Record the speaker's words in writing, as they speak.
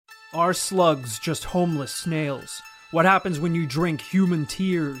Are slugs just homeless snails? What happens when you drink human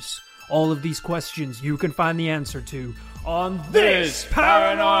tears? All of these questions you can find the answer to on This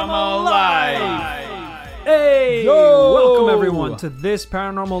Paranormal Life! Hey! Yo! Welcome everyone to This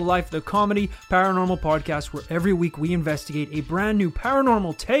Paranormal Life, the comedy paranormal podcast where every week we investigate a brand new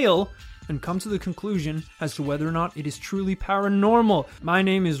paranormal tale and come to the conclusion as to whether or not it is truly paranormal. My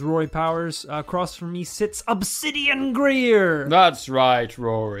name is Roy Powers. Across from me sits Obsidian Greer. That's right,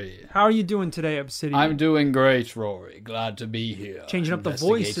 Rory. How are you doing today, Obsidian? I'm doing great, Rory. Glad to be here. Changing up the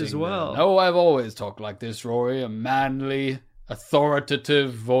voice as well. No, I've always talked like this, Rory. A manly,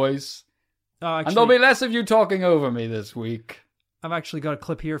 authoritative voice. And there'll be less of you talking over me this week. I've actually got a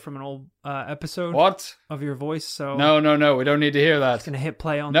clip here from an old episode What? of your voice, so... No, we don't need to hear that. Just gonna hit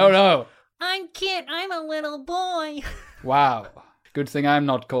play on No, this. no. I'm Kit, I'm a little boy. Wow. Good thing I'm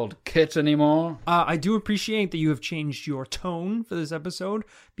not called Kit anymore. I do appreciate that you have changed your tone for this episode,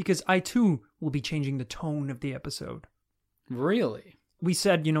 because I too will be changing the tone of the episode. Really? We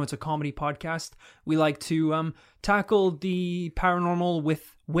said, it's a comedy podcast. We like to tackle the paranormal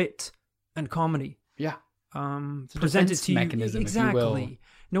with wit and comedy. Yeah. Present it to you. Mechanism, exactly. if you will.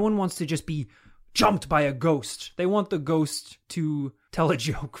 No one wants to just be jumped by a ghost. They want the ghost to tell a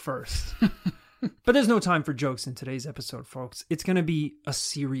joke first. But there's no time for jokes in today's episode, folks. It's going to be a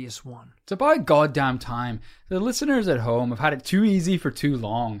serious one. It's about goddamn time. The listeners at home have had it too easy for too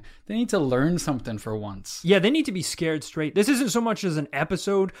long. They need to learn something for once. Yeah, they need to be scared straight. This isn't so much as an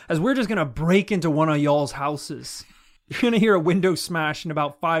episode as we're just going to break into one of y'all's houses. You're going to hear a window smash in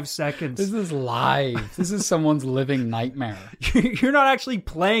about 5 seconds. This is live. This is someone's living nightmare. You're not actually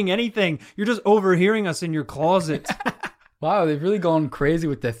playing anything. You're just overhearing us in your closet. Wow, they've really gone crazy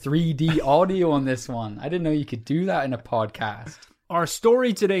with the 3D audio on this one. I didn't know you could do that in a podcast. Our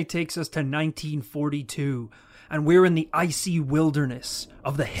story today takes us to 1942, and we're in the icy wilderness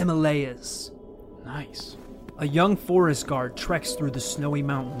of the Himalayas. Nice. A young forest guard treks through the snowy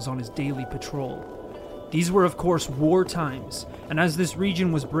mountains on his daily patrol. These were, of course, war times, and as this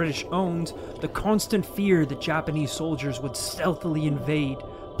region was British-owned, the constant fear that Japanese soldiers would stealthily invade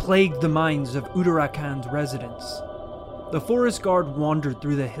plagued the minds of Uttarakhand residents. The forest guard wandered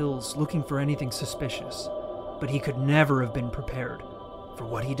through the hills looking for anything suspicious, but he could never have been prepared for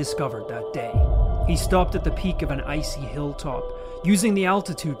what he discovered that day. He stopped at the peak of an icy hilltop, using the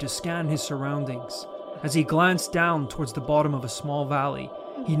altitude to scan his surroundings. As he glanced down towards the bottom of a small valley,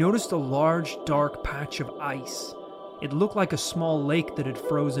 he noticed a large, dark patch of ice. It looked like a small lake that had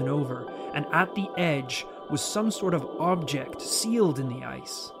frozen over, and at the edge was some sort of object sealed in the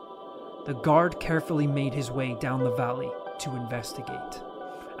ice. The guard carefully made his way down the valley to investigate.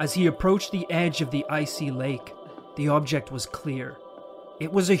 As he approached the edge of the icy lake, the object was clear.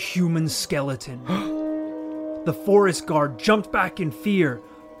 It was a human skeleton. The forest guard jumped back in fear.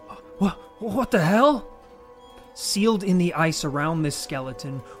 What the hell? Sealed in the ice around this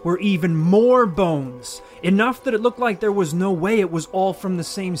skeleton were even more bones, enough that it looked like there was no way it was all from the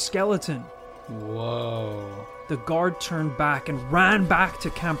same skeleton. Whoa. The guard turned back and ran back to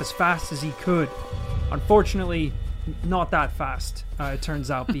camp as fast as he could. Unfortunately, not that fast, it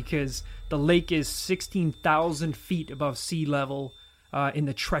turns out, because the lake is 16,000 feet above sea level in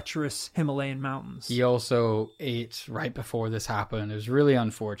the treacherous Himalayan mountains. He also ate right before this happened. It was really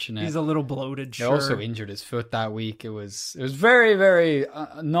unfortunate. He's a little bloated, He sure. also injured his foot that week. It was very, very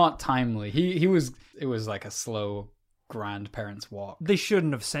not timely. It was like a slow grandparents walk. They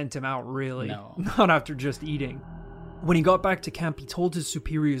shouldn't have sent him out, really. No. Not after just eating. When he got back to camp, he told his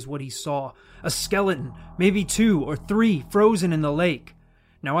superiors what he saw. A skeleton, maybe 2 or 3, frozen in the lake.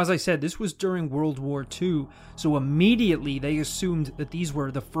 Now, as I said, this was during World War II, so immediately they assumed that these were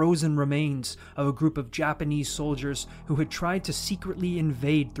the frozen remains of a group of Japanese soldiers who had tried to secretly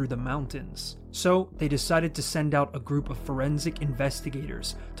invade through the mountains. So, they decided to send out a group of forensic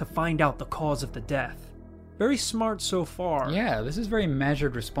investigators to find out the cause of the death. Very smart so far. Yeah, this is very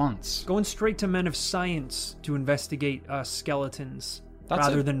measured response. Going straight to men of science to investigate skeletons. That's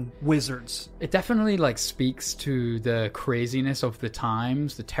rather than wizards. It definitely speaks to the craziness of the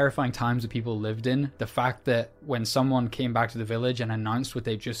times, the terrifying times that people lived in. The fact that when someone came back to the village and announced what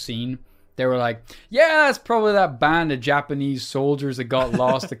they'd just seen, they were like, yeah, it's probably that band of Japanese soldiers that got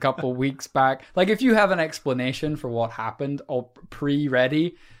lost a couple weeks back. If you have an explanation for what happened all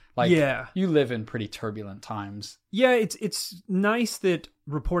pre-ready, you live in pretty turbulent times. Yeah, it's nice that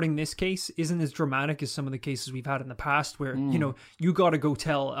reporting this case isn't as dramatic as some of the cases we've had in the past where, you got to go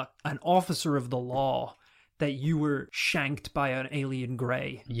tell an officer of the law that you were shanked by an alien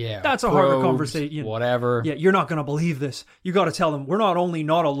gray. Yeah. That's a harder conversation. Whatever. Yeah, you're not going to believe this. You got to tell them we're not only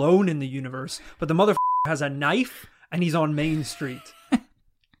not alone in the universe, but the motherfucker has a knife and he's on Main Street.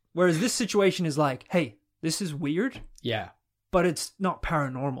 Whereas this situation is like, hey, this is weird, Yeah. but it's not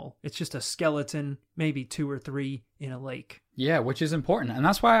paranormal. It's just a skeleton, maybe 2 or 3 in a lake. Yeah, which is important. And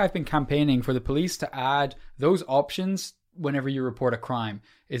that's why I've been campaigning for the police to add those options whenever you report a crime.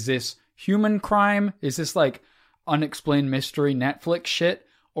 Is this human crime? Is this like unexplained mystery Netflix shit?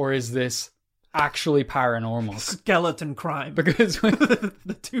 Or is this actually paranormal? Skeleton crime. Because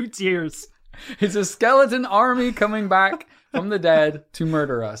The 2 tiers. it's a skeleton army coming back from the dead to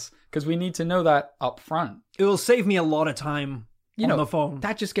murder us. Because we need to know that up front. It will save me a lot of time on the phone.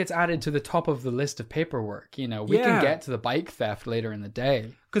 That just gets added to the top of the list of paperwork. You know, we can get to the bike theft later in the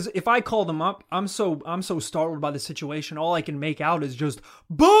day. Because if I call them up, I'm so startled by the situation. All I can make out is just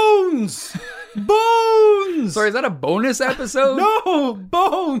bones, bones. Sorry, is that a bonus episode? No,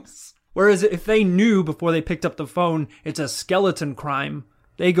 bones. Whereas if they knew before they picked up the phone, it's a skeleton crime,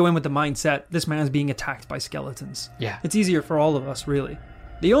 they go in with the mindset, this man's being attacked by skeletons. Yeah. It's easier for all of us, really.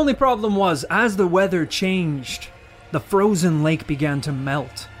 The only problem was, as the weather changed, the frozen lake began to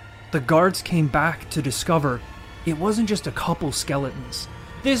melt. The guards came back to discover it wasn't just a couple skeletons.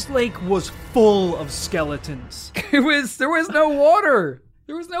 This lake was full of skeletons. There was no water.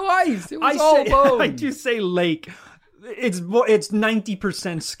 There was no ice. It was all bones. I do say lake. It's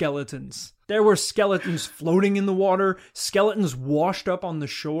 90% skeletons. There were skeletons floating in the water, skeletons washed up on the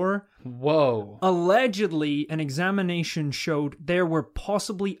shore. Whoa. Allegedly, an examination showed there were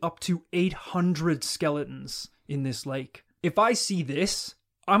possibly up to 800 skeletons in this lake. If I see this,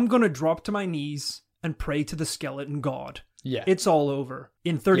 I'm gonna drop to my knees and pray to the skeleton god. Yeah. It's all over.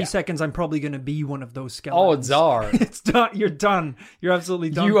 In 30 seconds, I'm probably gonna be one of those skeletons. Odds are. It's done. You're done. You're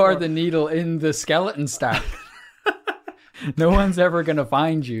absolutely done. You are the needle in the skeleton stack. No one's ever going to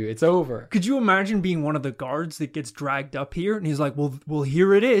find you. It's over. Could you imagine being one of the guards that gets dragged up here? And he's like, well,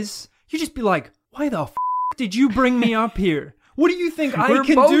 here it is. You just be like, why the did you bring me up here? What do you think I We're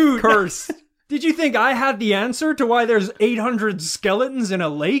can both do? Cursed. Did you think I had the answer to why there's 800 skeletons in a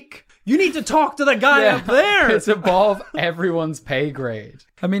lake? You need to talk to the guy up there. It's above everyone's pay grade.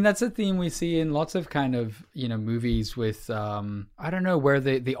 I mean, that's a theme we see in lots of kind of, movies with, I don't know, where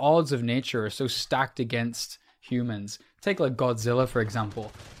the odds of nature are so stacked against humans. Take like Godzilla, for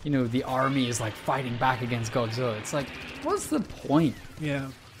example. The army is like fighting back against Godzilla. It's like, what's the point? Yeah.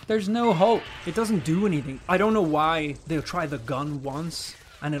 There's no hope. It doesn't do anything. I don't know why they'll try the gun once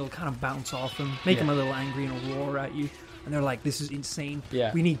and it'll kind of bounce off them, make them a little angry and roar at you. And they're like, this is insane.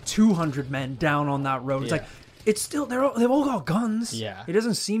 Yeah. We need 200 men down on that road. It's like, it's still, they've all got guns. Yeah. It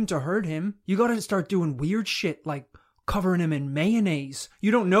doesn't seem to hurt him. You got to start doing weird shit like covering him in mayonnaise.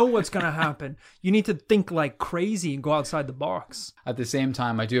 You don't know what's going to happen. You need to think like crazy and go outside the box. At the same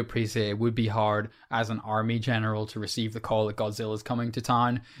time, I do appreciate it would be hard as an army general to receive the call that Godzilla's coming to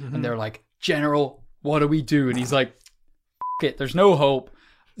town. Mm-hmm. And they're like, General, what do we do? And he's like, F it, there's no hope.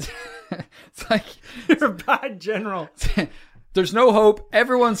 It's like, you're a bad general. There's no hope.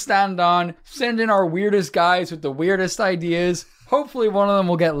 Everyone stand on. Send in our weirdest guys with the weirdest ideas. Hopefully one of them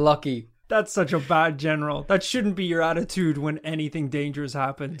will get lucky. That's such a bad general. That shouldn't be your attitude when anything dangerous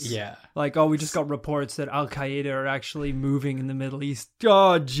happens. Yeah. Like, oh, we just got reports that Al-Qaeda are actually moving in the Middle East.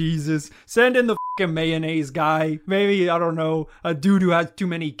 Oh, Jesus. Send in the fucking mayonnaise guy. Maybe, I don't know, a dude who has too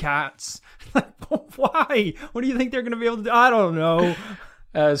many cats. Like, why? What do you think they're going to be able to do? I don't know.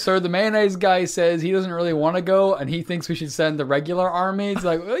 So the mayonnaise guy says he doesn't really want to go and he thinks we should send the regular army. It's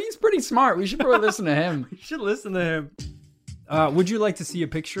like, well, he's pretty smart. We should probably listen to him. We should listen to him. Would you like to see a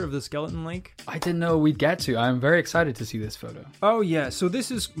picture of the skeleton lake? I didn't know we'd get to. I'm very excited to see this photo. Oh, yeah. So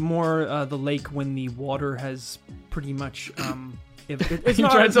this is more the lake when the water has pretty much... it's you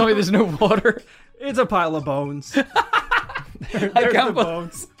trying to tell me there's no water? It's a pile of bones. There's the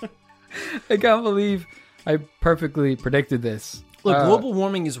bones. I can't believe I perfectly predicted this. Look, global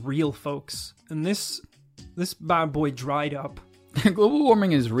warming is real, folks. And this bad boy dried up. Global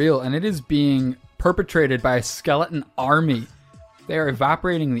warming is real, and it is being perpetrated by a skeleton army. They are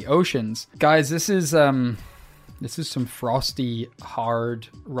evaporating the oceans. Guys, this is some frosty, hard,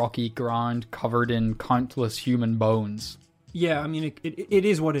 rocky ground covered in countless human bones. Yeah, I mean, it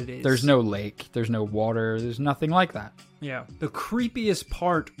is what it is. There's no lake, there's no water, there's nothing like that. Yeah. The creepiest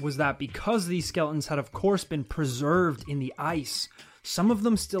part was that because these skeletons had, of course, been preserved in the ice, some of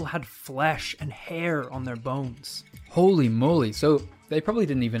them still had flesh and hair on their bones. Holy moly. So they probably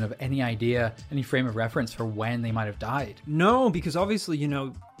didn't even have any idea, any frame of reference for when they might have died. No, because obviously,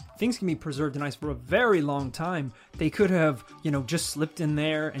 things can be preserved in ice for a very long time. They could have, just slipped in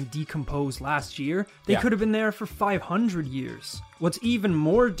there and decomposed last year. They could have been there for 500 years. What's even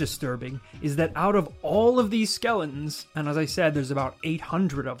more disturbing is that out of all of these skeletons, and as I said, there's about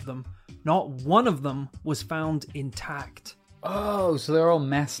 800 of them, not one of them was found intact. Oh, so they're all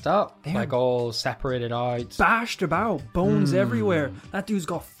messed up. Like all separated out. Bashed about, bones everywhere. That dude's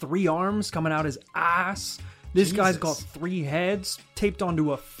got 3 arms coming out his ass. This guy's got 3 heads taped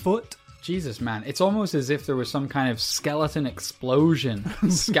onto a foot. Jesus, man. It's almost as if there was some kind of skeleton explosion,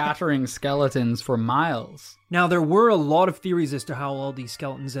 scattering skeletons for miles. Now, there were a lot of theories as to how all these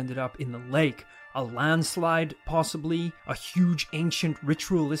skeletons ended up in the lake. A landslide, possibly. A huge ancient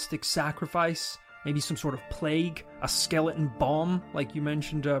ritualistic sacrifice. Maybe some sort of plague. A skeleton bomb, like you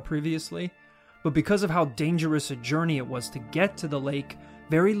mentioned previously. But because of how dangerous a journey it was to get to the lake,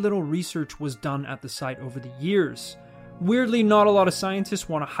 very little research was done at the site over the years. Weirdly, not a lot of scientists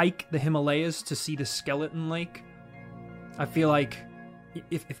want to hike the Himalayas to see the skeleton lake. I feel like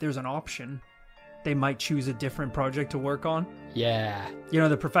if there's an option, they might choose a different project to work on. Yeah. You know,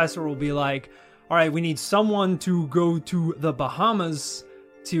 the professor will be like, all right, we need someone to go to the Bahamas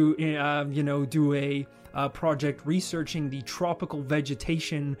to, do a project researching the tropical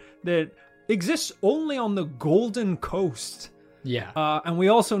vegetation that exists only on the Golden Coast. Yeah. And we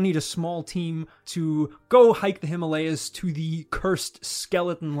also need a small team to go hike the Himalayas to the cursed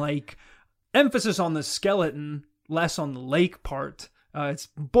skeleton lake. Emphasis on the skeleton, less on the lake part. It's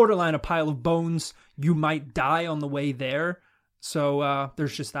borderline a pile of bones. You might die on the way there. So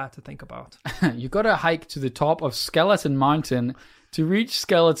there's just that to think about. You gotta hike to the top of Skeleton Mountain to reach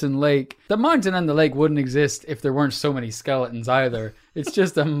Skeleton Lake. The mountain and the lake wouldn't exist if there weren't so many skeletons either. It's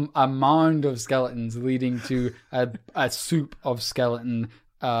just a mound of skeletons leading to a soup of skeleton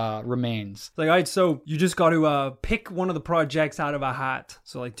remains. Like, all right, so you just got to pick one of the projects out of a hat.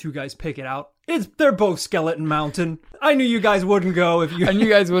 So like 2 guys pick it out. They're both Skeleton Mountain. I knew you guys wouldn't go if you... And you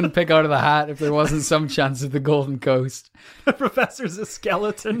guys wouldn't pick out of the hat if there wasn't some chance of the Golden Coast. The professor's a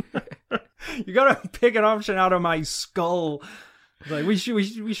skeleton. You gotta pick an option out of my skull. Like, we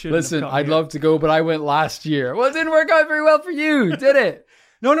should. Listen, I'd love to go, but I went last year. Well, it didn't work out very well for you, did it?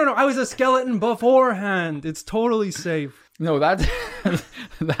 No. I was a skeleton beforehand. It's totally safe. No,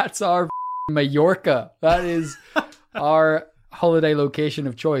 that's our Mallorca. That is our holiday location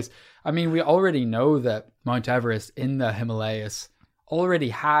of choice. I mean, we already know that Mount Everest in the Himalayas already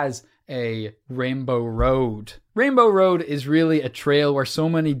has a Rainbow Road. Rainbow Road is really a trail where so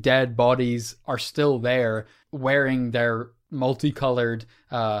many dead bodies are still there wearing their multicolored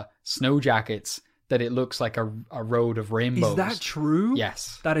snow jackets that it looks like a road of rainbows. Is that true?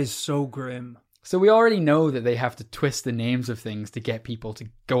 Yes. That is so grim. So we already know that they have to twist the names of things to get people to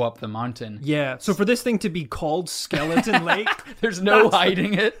go up the mountain. Yeah. So for this thing to be called Skeleton Lake, there's no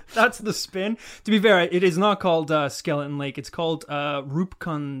hiding it. That's the spin. To be fair, it is not called Skeleton Lake. It's called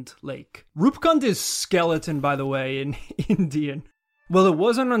Rupkund Lake. Rupkund is skeleton, by the way, in Indian. Well, it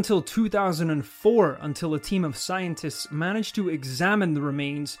wasn't until 2004 until a team of scientists managed to examine the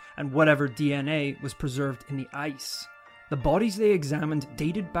remains and whatever DNA was preserved in the ice. The bodies they examined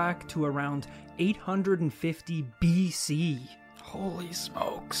dated back to around 850 BC. Holy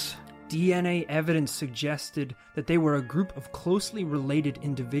smokes. DNA evidence suggested that they were a group of closely related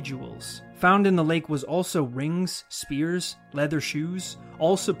individuals. Found in the lake was also rings, spears, leather shoes,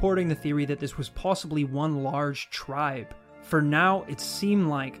 all supporting the theory that this was possibly one large tribe. For now, it seemed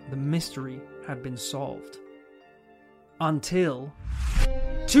like the mystery had been solved. Until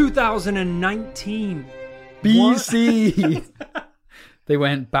 2019. BC! They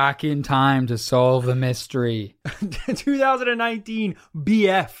went back in time to solve the mystery. 2019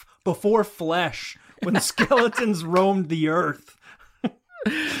 BF, before Flesh, when skeletons roamed the earth.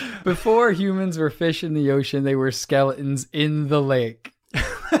 Before humans were fish in the ocean, they were skeletons in the lake.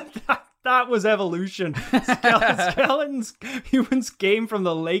 That was evolution. Skeletons, humans came from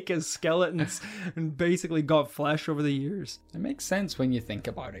the lake as skeletons and basically got flesh over the years. It makes sense when you think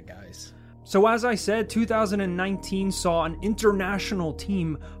about it, guys. So as I said, 2019 saw an international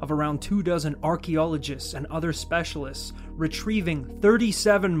team of around 24 archaeologists and other specialists retrieving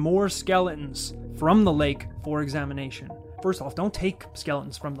 37 more skeletons from the lake for examination. First off, don't take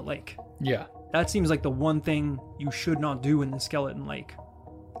skeletons from the lake. Yeah. That seems like the one thing you should not do in the skeleton lake.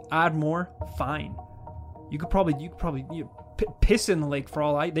 Add more, fine. You could probably piss in the lake for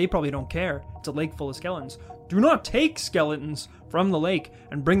all they probably don't care. It's a lake full of skeletons. Do not take skeletons from the lake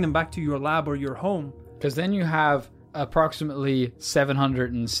and bring them back to your lab or your home. Because then you have approximately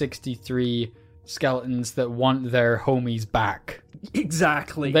 763 skeletons that want their homies back.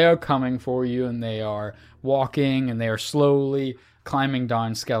 Exactly. They are coming for you, and they are walking, and they are slowly climbing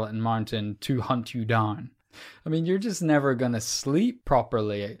down Skeleton Mountain to hunt you down. I mean, you're just never going to sleep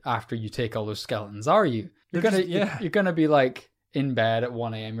properly after you take all those skeletons, are you? You're going to be like in bed at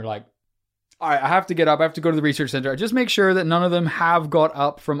 1 a.m. You're like, all right, I have to get up. I have to go to the research center. Just make sure that none of them have got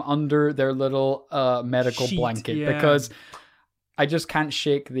up from under their little medical sheet, blanket. yeah. Because I just can't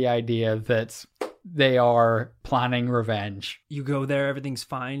shake the idea that they are planning revenge. You go there, everything's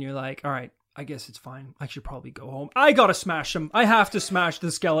fine. You're like, all right, I guess it's fine. I should probably go home. I gotta smash them. I have to smash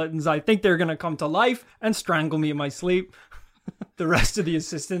the skeletons. I think they're gonna come to life and strangle me in my sleep. The rest of the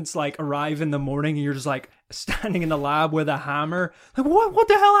assistants like arrive in the morning and you're just like standing in the lab with a hammer. Like, what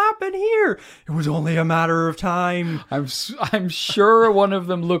the hell happened here? It was only a matter of time. I'm sure one of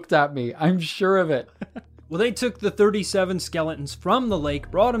them looked at me. I'm sure of it. Well, they took the 37 skeletons from the lake,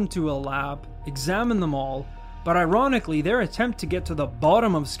 brought them to a lab, examined them all, but ironically, their attempt to get to the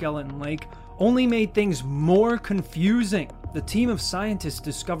bottom of Skeleton Lake only made things more confusing. The team of scientists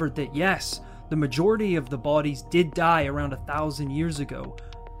discovered that yes, the majority of the bodies did die around 1,000 years ago,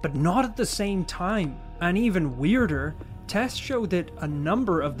 but not at the same time. And even weirder, tests showed that a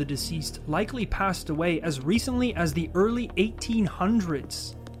number of the deceased likely passed away as recently as the early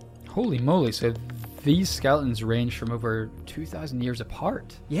 1800s. Holy moly, so these skeletons range from over 2,000 years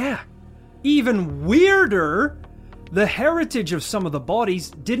apart. Yeah. Even weirder, the heritage of some of the bodies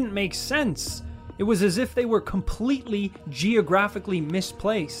didn't make sense. It was as if they were completely geographically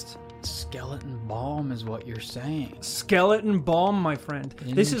misplaced. Skeleton bomb is what you're saying. Skeleton bomb, my friend.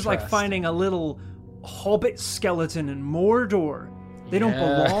 This is like finding a little hobbit skeleton in Mordor. They don't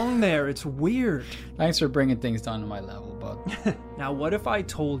belong there. It's weird. Thanks for bringing things down to my level, bud. Now, what if I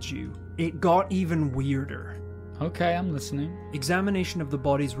told you it got even weirder? Okay, I'm listening. Examination of the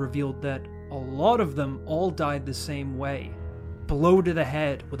bodies revealed that a lot of them all died the same way. Blow to the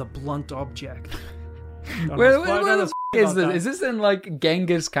head with a blunt object. Where the f*** is this? Is this in like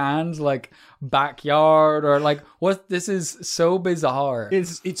Genghis Khan's like backyard or like what? This is so bizarre.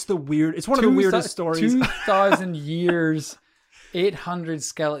 It's the weird. It's one of the weirdest stories. 2,000 years, 800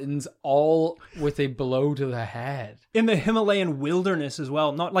 skeletons, all with a blow to the head in the Himalayan wilderness as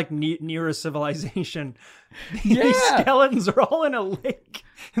well. Not like near a civilization. These skeletons are all in a lake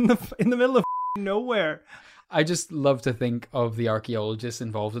in the middle of nowhere. I just love to think of the archaeologists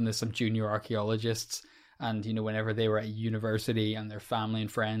involved in this, some junior archaeologists. And, you know, whenever they were at university and their family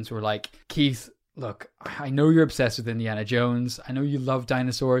and friends were like, Keith, look, I know you're obsessed with Indiana Jones. I know you love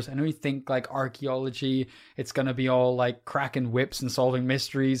dinosaurs. I know you think like archaeology, it's going to be all like cracking whips and solving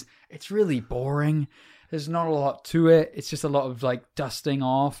mysteries. It's really boring. There's not a lot to it. It's just a lot of like dusting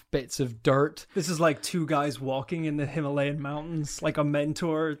off bits of dirt. This is like two guys walking in the Himalayan mountains, like a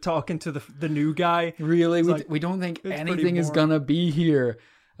mentor talking to the new guy. Really? We don't think anything is going to be here.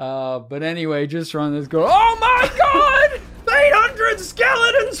 But anyway, just run this go, oh my god! 800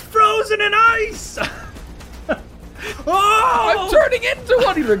 skeletons frozen in ice! Oh! I'm turning into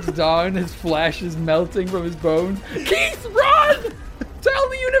one! He looks down, his flesh is melting from his bones. Keith, run! Tell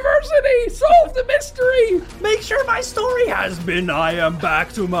the university! Solve the mystery! Make sure my story has been I am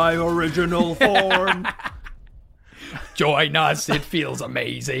back to my original form. Join us, it feels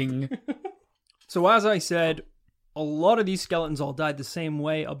amazing. So as I said, a lot of these skeletons all died the same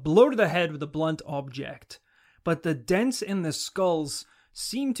way, a blow to the head with a blunt object. But the dents in the skulls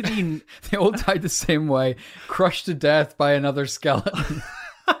seem to be... They all died the same way, crushed to death by another skeleton.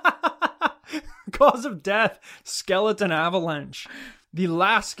 Cause of death, skeleton avalanche. The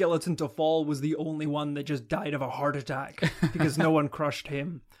last skeleton to fall was the only one that just died of a heart attack because no one crushed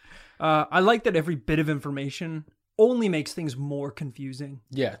him. I like that every bit of information only makes things more confusing.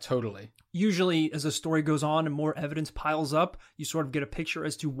 Yeah, totally. Usually, as the story goes on and more evidence piles up, you sort of get a picture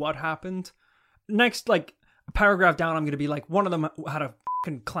as to what happened. Next, like, a paragraph down, I'm going to be like, one of them had a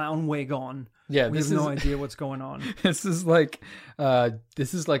fucking clown wig on. Yeah, we have no idea what's going on. This is like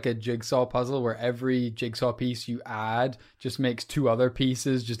a jigsaw puzzle where every jigsaw piece you add just makes two other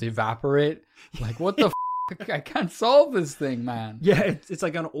pieces just evaporate. Like, what the I can't solve this thing, man. Yeah, it's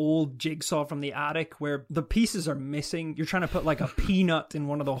like an old jigsaw from the attic where the pieces are missing. You're trying to put like a peanut in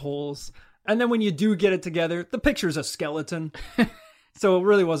one of the holes. And then when you do get it together, the picture's a skeleton. So it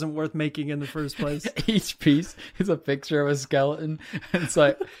really wasn't worth making in the first place. Each piece is a picture of a skeleton. And it's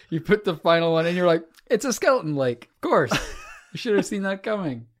like, you put the final one in, you're like, it's a skeleton lake. Of course. You should have seen that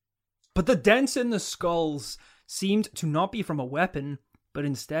coming. But the dents in the skulls seemed to not be from a weapon, but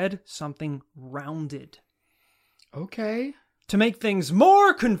instead something rounded. Okay. To make things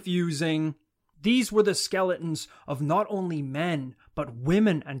more confusing, these were the skeletons of not only men, but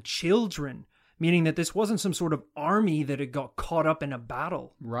women and children, meaning that this wasn't some sort of army that had got caught up in a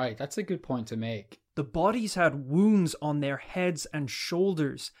battle. Right, that's a good point to make. The bodies had wounds on their heads and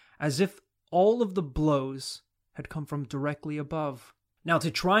shoulders, as if all of the blows had come from directly above. Now,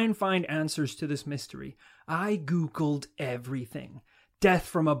 to try and find answers to this mystery, I googled everything. Death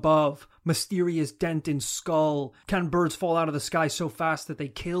from above, mysterious dent in skull, can birds fall out of the sky so fast that they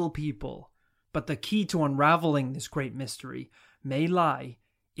kill people? But the key to unraveling this great mystery may lie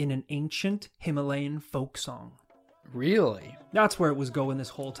in an ancient Himalayan folk song. Really? That's where it was going this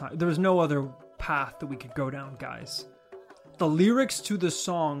whole time. There was no other path that we could go down, guys. The lyrics to the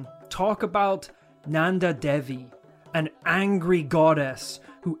song talk about Nanda Devi, an angry goddess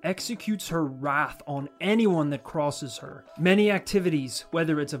who executes her wrath on anyone that crosses her. Many activities,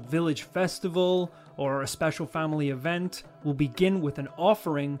 whether it's a village festival or a special family event, will begin with an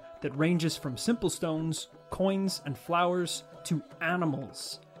offering that ranges from simple stones, coins, and flowers to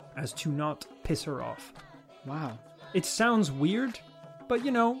animals, as to not piss her off. Wow. It sounds weird, but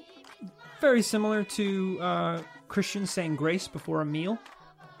you know, very similar to Christians saying grace before a meal.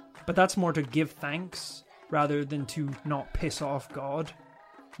 But that's more to give thanks rather than to not piss off God.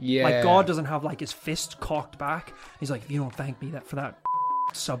 Yeah. Like, God doesn't have like his fist cocked back. He's like, if you don't thank me for that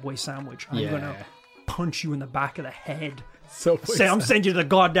Subway sandwich, I'm gonna punch you in the back of the head. Say I'm sending you to the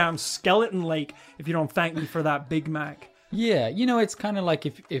goddamn Skeleton Lake if you don't thank me for that Big Mac. Yeah, you know, it's kind of like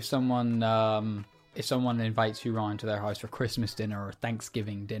if someone invites you around to their house for Christmas dinner or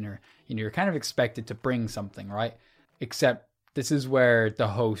Thanksgiving dinner, you know, you're kind of expected to bring something, right? Except this is where the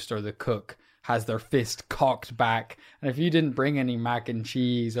host or the cook has their fist cocked back, and if you didn't bring any mac and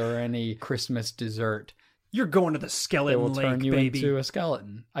cheese or any Christmas dessert, you're going to the they Skeleton will Lake, turn you baby. into a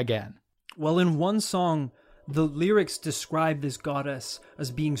skeleton again. Well, in one song, the lyrics describe this goddess as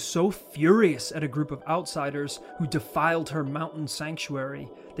being so furious at a group of outsiders who defiled her mountain sanctuary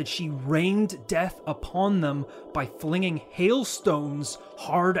that she rained death upon them by flinging hailstones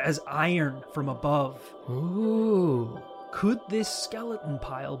hard as iron from above. Ooh. Could this skeleton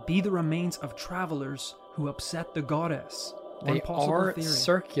pile be the remains of travelers who upset the goddess? One They possible are theory.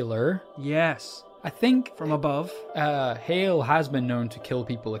 circular. Yes, I think from above. hail has been known to kill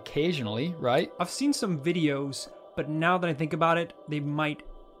people occasionally, right? I've seen some videos, but now that I think about it, they might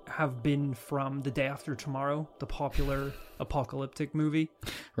have been from The Day After Tomorrow, the popular apocalyptic movie.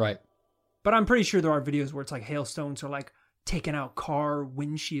 Right. But I'm pretty sure there are videos where it's like hailstones are like taking out car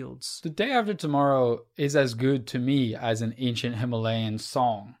windshields. The Day After Tomorrow is as good to me as an ancient Himalayan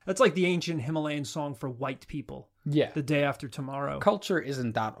song. That's like the ancient Himalayan song for white people. Yeah. The Day After Tomorrow. Culture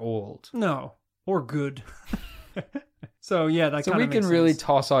isn't that old. No. Or good. So yeah, that So kind we of can makes really sense.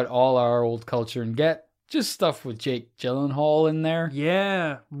 toss out all our old culture and get just stuff with Jake Gyllenhaal in there.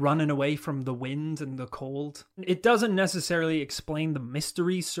 Yeah, running away from the wind and the cold. It doesn't necessarily explain the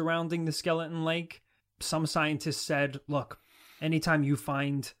mysteries surrounding the Skeleton Lake. Some scientists said, look, anytime you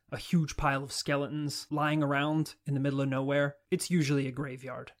find a huge pile of skeletons lying around in the middle of nowhere, it's usually a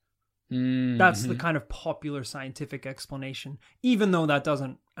graveyard. Mm-hmm. That's the kind of popular scientific explanation, even though that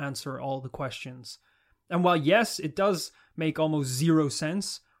doesn't answer all the questions. And while yes, it does make almost zero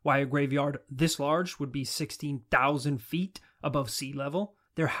sense why a graveyard this large would be 16,000 feet above sea level,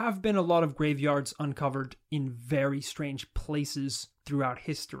 there have been a lot of graveyards uncovered in very strange places throughout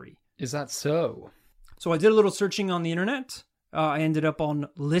history. Is that so? So I did a little searching on the internet. I ended up on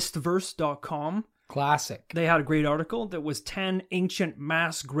listverse.com. Classic. They had a great article that was 10 ancient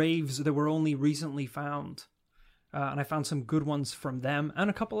mass graves that were only recently found. And I found some good ones from them and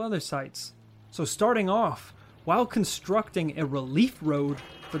a couple other sites. So starting off, while constructing a relief road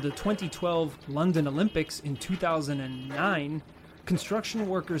for the 2012 London Olympics in 2009, construction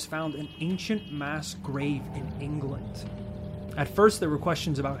workers found an ancient mass grave in England. At first, there were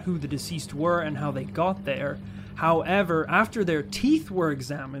questions about who the deceased were and how they got there. However, after their teeth were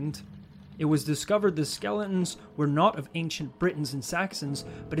examined, it was discovered the skeletons were not of ancient Britons and Saxons,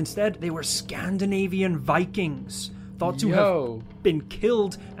 but instead they were Scandinavian Vikings, thought to have been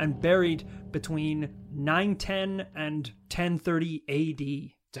killed and buried between 910 and 1030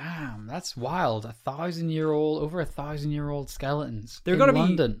 AD. Damn, that's wild. Over 1,000-year-old skeletons. They're in gonna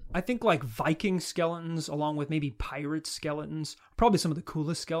London. be, I think, like Viking skeletons, along with maybe pirate skeletons. Probably some of the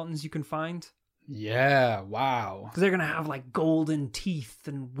coolest skeletons you can find. Yeah, wow. Because they're going to have like golden teeth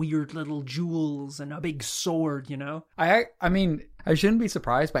and weird little jewels and a big sword, you know? I mean, I shouldn't be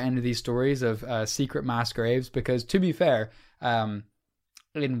surprised by any of these stories of secret mass graves because, to be fair,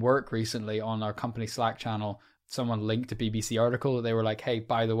 in work recently on our company Slack channel, someone linked a BBC article. They were like, hey,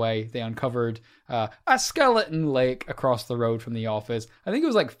 by the way, they uncovered a skeleton lake across the road from the office. I think it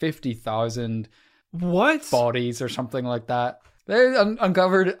was like 50,000 bodies or something like that. They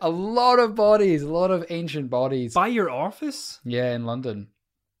uncovered a lot of bodies, a lot of ancient bodies. By your office? Yeah, in London.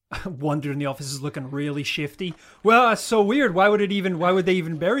 One dude in the office is looking really shifty. Well, that's so weird. Why would they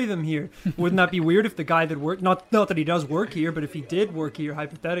even bury them here? Wouldn't that be weird if the guy that worked, not that he does work here, but if he did work here,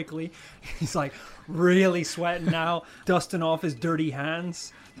 hypothetically, he's like really sweating now, dusting off his dirty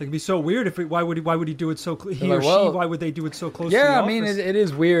hands. It'd be so weird if why would he do it so he or she? Why would they do it so close? to the I office? mean it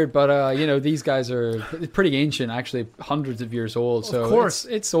is weird, but these guys are pretty ancient, actually hundreds of years old. So of course,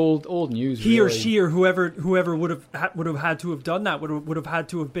 it's old news. He really. or she or whoever would have had to have done that would have had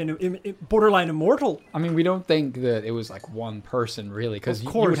to have been borderline immortal. I mean, we don't think that it was like one person really, because you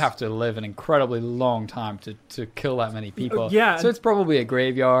would have to live an incredibly long time to kill that many people. Yeah, so it's probably a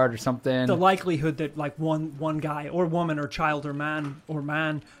graveyard or something. The likelihood that like one guy or woman or child or man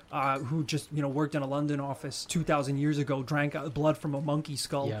who just worked in a London office 2,000 years ago drank blood from a monkey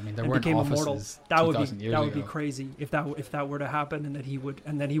skull and became immortal. That would be crazy if that were to happen, and that he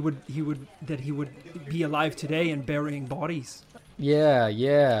would be alive today and burying bodies.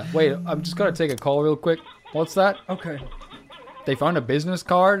 Yeah. Wait, I'm just gonna take a call real quick. What's that? Okay. They found a business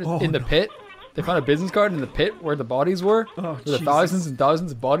card in the pit. They found a business card in the pit where the bodies were. Oh, where the thousands and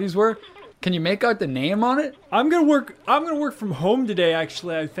thousands of bodies were. Can you make out the name on it? I'm gonna work from home today.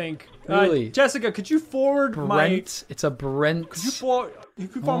 Actually, I think. Really, Jessica, could you forward Brent? It's a Brent. Could you forward?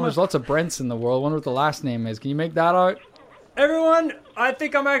 There's lots of Brents in the world. I wonder what the last name is. Can you make that out? Everyone, I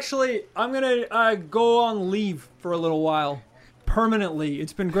think I'm gonna go on leave for a little while, permanently.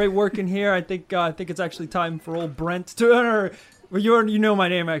 It's been great working here. I think it's actually time for old Brent to. You know my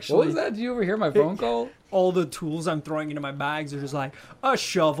name actually. What was that? Did you overhear my phone call? All the tools I'm throwing into my bags are just like a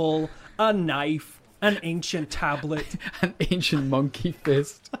shovel, a knife, an ancient tablet, an ancient monkey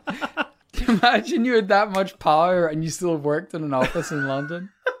fist. Imagine you had that much power and you still worked in an office in London.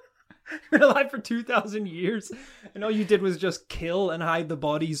 Been alive for 2,000 years, and all you did was just kill and hide the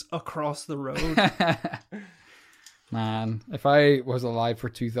bodies across the road. Man, if I was alive for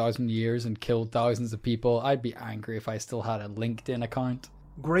 2,000 years and killed thousands of people, I'd be angry if I still had a LinkedIn account.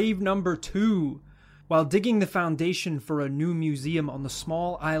 Grave number 2. While digging the foundation for a new museum on the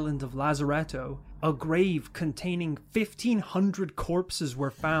small island of Lazaretto, a grave containing 1,500 corpses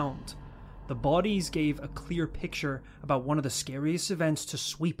were found. The bodies gave a clear picture about one of the scariest events to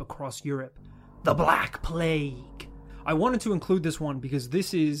sweep across Europe, the Black Plague. I wanted to include this one because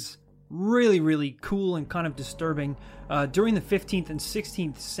this is really, really cool and kind of disturbing. During the 15th and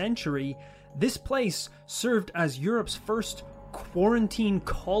 16th century, this place served as Europe's first quarantine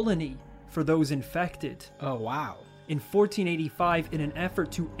colony for those infected. Oh, wow. In 1485, in an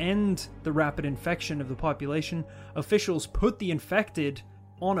effort to end the rapid infection of the population, officials put the infected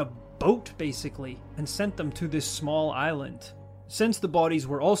on a boat, basically, and sent them to this small island. Since the bodies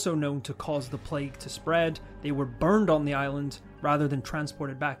were also known to cause the plague to spread, they were burned on the island rather than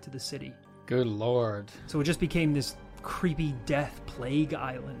transported back to the city. Good lord. So it just became this creepy death plague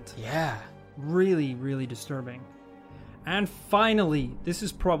island. Yeah. Really, really disturbing. And finally, this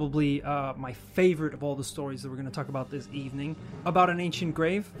is probably my favorite of all the stories that we're going to talk about this evening, about an ancient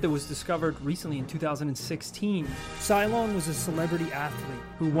grave that was discovered recently in 2016. Cylon was a celebrity athlete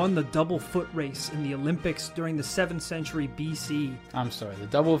who won the double foot race in the Olympics during the 7th century BC. I'm sorry, the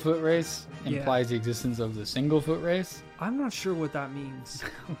double foot race implies the existence of the single foot race? I'm not sure what that means.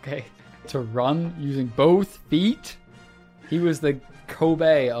 Okay. To run using both feet? He was the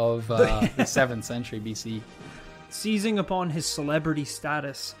Kobe of the 7th century BC. Seizing upon his celebrity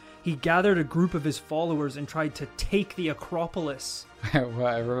status, he gathered a group of his followers and tried to take the Acropolis.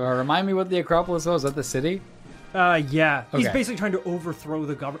 Remind me what the Acropolis was. At the city? Yeah. Okay. He's basically trying to overthrow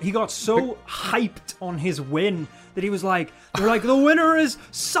the government. He got so hyped on his win that he was like, they're like, the winner is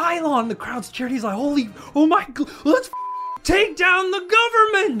Cylon. The crowd's cheered. He's like, oh my, let's take down the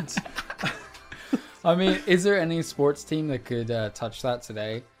government. I mean, is there any sports team that could touch that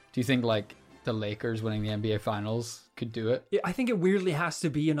today? Do you think like the Lakers winning the NBA Finals could do it? I think it weirdly has to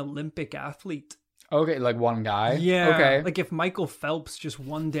be an Olympic athlete. Okay, like one guy? Yeah. Okay. Like if Michael Phelps just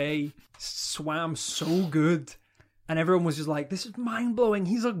one day swam so good and everyone was just like, this is mind-blowing.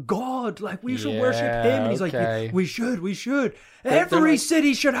 He's a god. Like, we should worship him. And he's like, we should. Every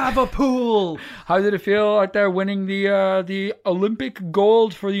city should have a pool. How did it feel out there winning the Olympic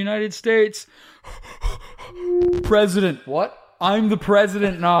gold for the United States? President. What? I'm the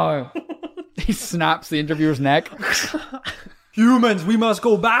president now. He snaps the interviewer's neck. Humans, we must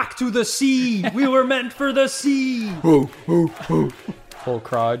go back to the sea. We were meant for the sea. Whole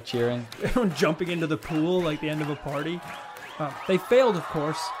crowd cheering. Everyone jumping into the pool like the end of a party. They failed, of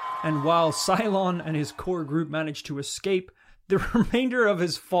course, and while Cylon and his core group managed to escape, the remainder of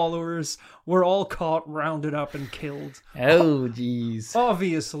his followers were all caught, rounded up, and killed. Oh, jeez.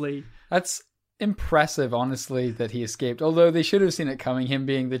 Obviously. impressive, honestly, that he escaped. Although they should have seen it coming, him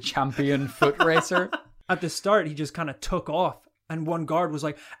being the champion foot racer. At the start, he just kind of took off. And one guard was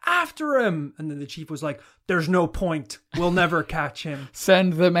like, after him. And then the chief was like, there's no point. We'll never catch him.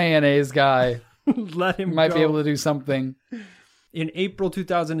 Send the mayonnaise guy. Let him Might go. be able to do something. In April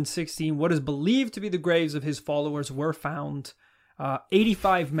 2016, what is believed to be the graves of his followers were found.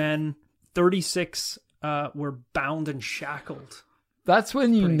 85 men, 36 were bound and shackled. That's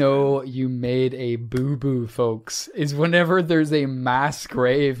when you know you made a boo-boo, folks, is whenever there's a mass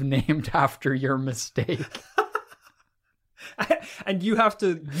grave named after your mistake. And you have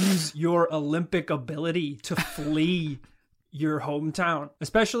to use your Olympic ability to flee your hometown.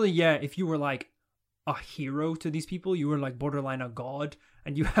 Especially, if you were like a hero to these people, you were like borderline a god,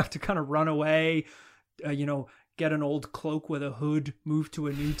 and you have to kind of run away, get an old cloak with a hood, move to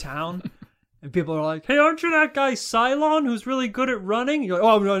a new town. And people are like, hey, aren't you that guy Cylon who's really good at running? You're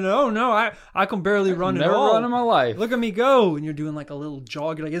like, oh, no, I can barely run at all. Never run in my life. Look at me go. And you're doing like a little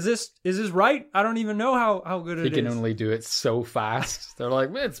jog. You're like, is this right? I don't even know how good it is. He can only do it so fast. They're like,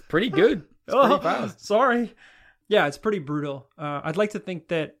 it's pretty good. It's pretty fast. Sorry. Yeah, it's pretty brutal. I'd like to think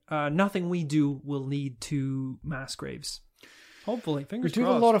that nothing we do will lead to mass graves. Hopefully, fingers crossed. We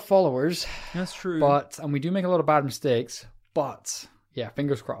do have a lot of followers. That's true. And we do make a lot of bad mistakes. But, yeah,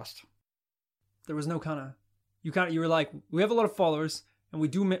 fingers crossed. There was no you were like, we have a lot of followers and we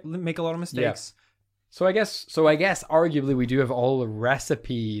do make a lot of mistakes. Yeah. So I guess arguably we do have all the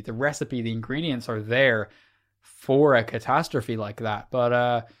recipe, the ingredients are there for a catastrophe like that.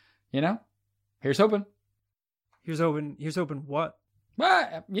 But, here's hoping. Here's hoping what?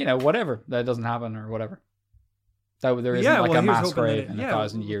 Well, whatever. That doesn't happen or whatever. That there isn't a mass grave in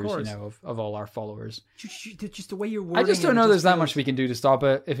 1,000 years, of all our followers. Just the way you're wording I just don't know there's that much we can do to stop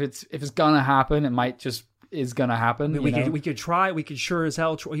it. If it's gonna happen, it might just is gonna happen. We could try. We could sure as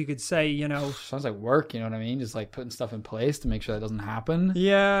hell try. You could say, sounds like work. You know what I mean? Just like putting stuff in place to make sure that doesn't happen.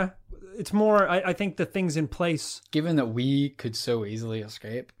 Yeah, it's more. I think the things in place. Given that we could so easily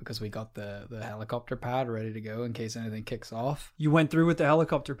escape because we got the helicopter pad ready to go in case anything kicks off. You went through with the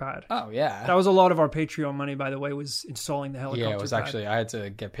helicopter pad. Oh yeah, that was a lot of our Patreon money, by the way, was installing the helicopter. Yeah, it was pad. Actually I had to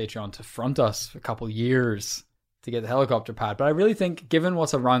get Patreon to front us for a couple years to get the helicopter pad. But I really think, given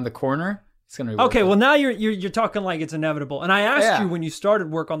what's around the corner, it's gonna be okay. Well, now you're talking like it's inevitable. And I asked you when you started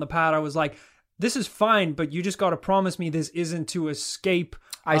work on the pad, I was like, this is fine, but you just got to promise me this isn't to escape.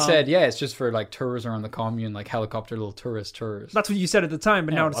 I said, it's just for like tours around the commune, like helicopter little tours. That's what you said at the time,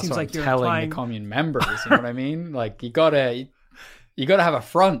 but now it seems like you're telling implying the commune members. You know what I mean? Like you gotta have a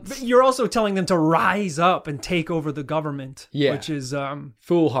front. But you're also telling them to rise up and take over the government, which is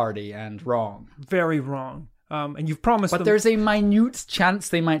foolhardy and wrong, very wrong. And you've promised but there's a minute chance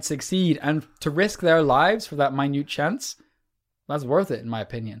they might succeed, and to risk their lives for that minute chance, that's worth it, in my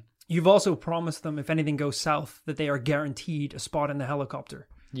opinion. You've also promised them, if anything goes south, that they are guaranteed a spot in the helicopter.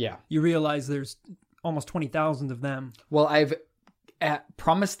 Yeah. You realize there's almost 20,000 of them. Well, I've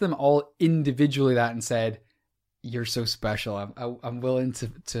promised them all individually that and said, you're so special. I'm willing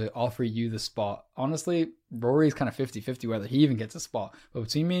to offer you the spot. Honestly, Rory's kind of 50-50 whether he even gets a spot. But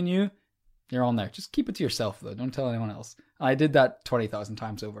between me and you, you're on there. Just keep it to yourself, though. Don't tell anyone else. I did that 20,000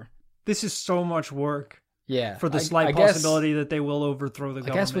 times over. This is so much work. Yeah. For the slight possibility that they will overthrow the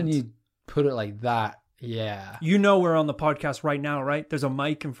government. I guess when you put it like that, yeah. You know we're on the podcast right now, right? There's a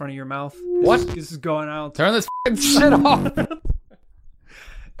mic in front of your mouth. What? This is going out. Turn this shit off.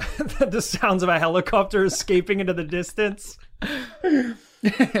 The sounds of a helicopter escaping into the distance. And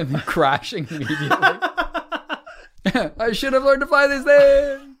then crashing immediately. I should have learned to fly this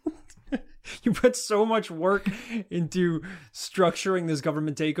thing. You put so much work into structuring this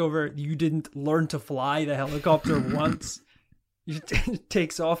government takeover. You didn't learn to fly the helicopter once. It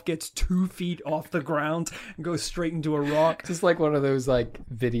takes off, gets 2 feet off the ground, and goes straight into a rock. Just like one of those like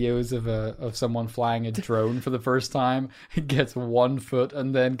videos of someone flying a drone for the first time. It gets 1 foot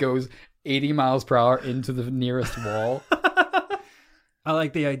and then goes 80 miles per hour into the nearest wall. I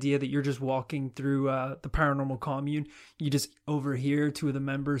like the idea that you're just walking through the paranormal commune. You just overhear 2 of the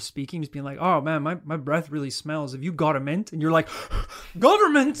members speaking, just being like, oh man, my breath really smells. Have you got a mint? And you're like,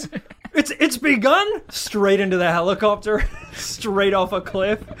 government, it's begun. Straight into the helicopter, straight off a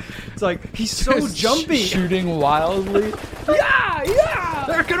cliff. It's like, he's so just jumpy. Shooting wildly. Yeah.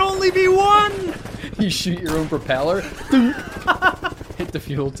 There can only be one. You shoot your own propeller. Hit the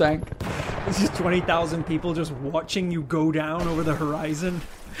fuel tank. It's just 20,000 people just watching you go down over the horizon.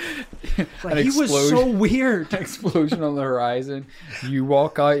 Like, he was so weird. Explosion on the horizon. You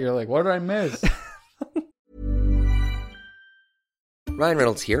walk out, you're like, what did I miss? Ryan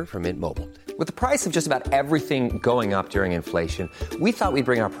Reynolds here from Mint Mobile. With the price of just about everything going up during inflation, we thought we'd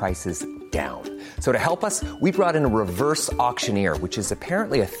bring our prices down. So to help us, we brought in a reverse auctioneer, which is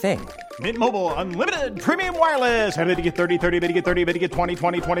apparently a thing. Mint Mobile Unlimited Premium Wireless. How to get 30, 30, bit to get 30, bit to get 20,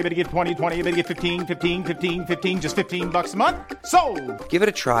 20, 20, bit to get 20, 20, bit to get 15, 15, 15, 15, just $15 a month? Sold! Give it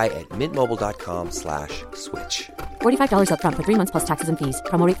a try at mintmobile.com/switch. $45 up front for 3 months plus taxes and fees.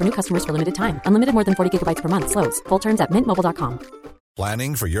 Promo rate for new customers for limited time. Unlimited more than 40 gigabytes per month. Slows full terms at mintmobile.com.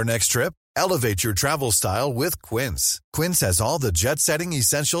 Planning for your next trip? Elevate your travel style with Quince. Quince has all the jet-setting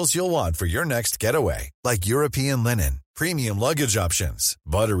essentials you'll want for your next getaway, like European linen, premium luggage options,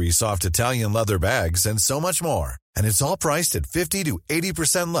 buttery soft Italian leather bags, and so much more. And it's all priced at 50 to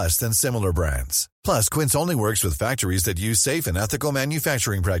 80% less than similar brands. Plus, Quince only works with factories that use safe and ethical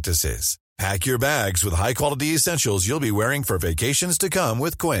manufacturing practices. Pack your bags with high-quality essentials you'll be wearing for vacations to come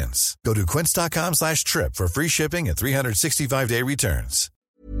with Quince. Go to quince.com/trip for free shipping and 365-day returns.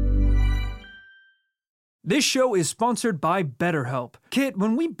 This show is sponsored by BetterHelp. Kit,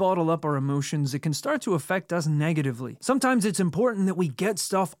 when we bottle up our emotions, it can start to affect us negatively. Sometimes it's important that we get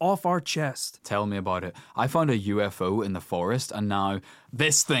stuff off our chest. Tell me about it. I found a UFO in the forest, and now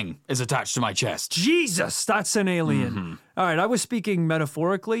this thing is attached to my chest. Jesus, that's an alien. All right, I was speaking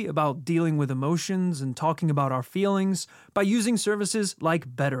metaphorically about dealing with emotions and talking about our feelings by using services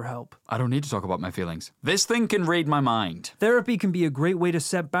like BetterHelp. I don't need to talk about my feelings. This thing can read my mind. Therapy can be a great way to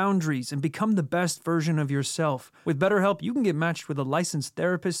set boundaries and become the best version of yourself. With BetterHelp, you can get matched with a licensed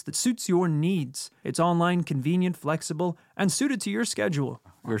therapist that suits your needs. It's online, convenient, flexible, and suited to your schedule.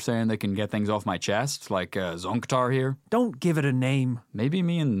 We're saying they can get things off my chest, like Zonktar here. Don't give it a name. Maybe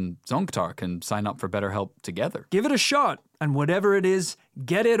me and Zonktar can sign up for BetterHelp together. Give it a shot, and whatever it is,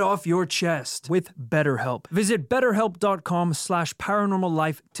 get it off your chest with BetterHelp. Visit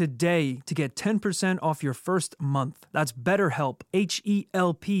betterhelp.com/paranormallife today to get 10% off your first month. That's BetterHelp,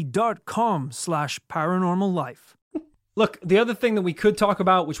 HELP.com/paranormallife. Look, the other thing that we could talk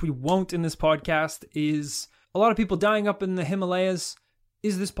about, which we won't in this podcast, is a lot of people dying up in the Himalayas.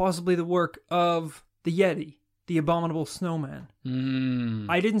 Is this possibly the work of the Yeti, the abominable snowman?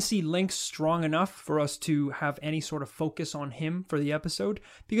 I didn't see links strong enough for us to have any sort of focus on him for the episode,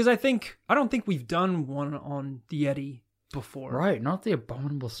 because I don't think we've done one on the Yeti before. Right, not the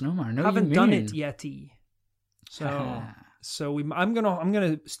abominable snowman. I know Haven't you done mean. it Yeti. I'm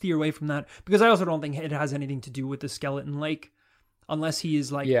gonna steer away from that, because I also don't think it has anything to do with the Skeleton Lake. Unless he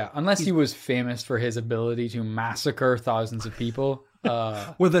is like... Yeah, unless he was famous for his ability to massacre thousands of people.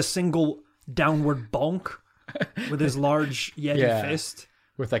 With a single downward bonk with his large Yeti fist.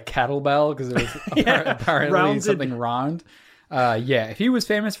 With a kettlebell, because it was apparently rounded. something round. If he was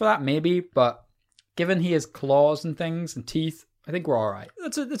famous for that, maybe. But given he has claws and things and teeth, I think we're all right.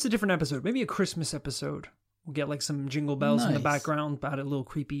 That's a different episode. Maybe a Christmas episode. We'll get like some jingle bells in the background, add a little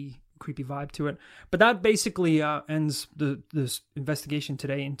creepy vibe to it. But that basically ends this investigation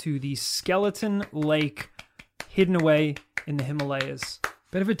today into the Skeleton Lake hidden away in the Himalayas.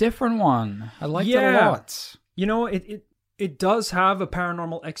 Bit of a different one. I liked it a lot. You know, it does have a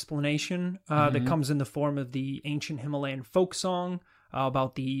paranormal explanation that comes in the form of the ancient Himalayan folk song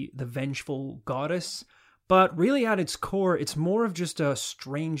about the vengeful goddess. But really at its core, it's more of just a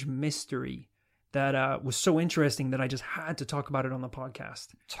strange mystery that was so interesting that I just had to talk about it on the podcast.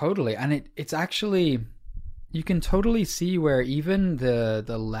 Totally. And it's actually, you can totally see where even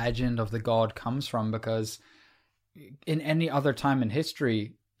the legend of the god comes from, because in any other time in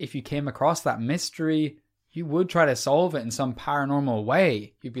history, if you came across that mystery, you would try to solve it in some paranormal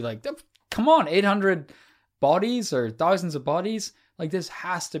way. You'd be like, come on, 800 bodies or thousands of bodies? Like, this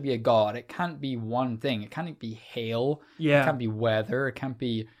has to be a god. It can't be one thing. It can't be hail. Yeah. It can't be weather. It can't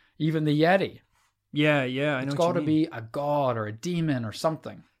be even the Yeti. Yeah, I know. It's got to be a god or a demon or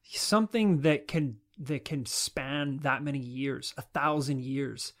something. Something that can span that many years, 1,000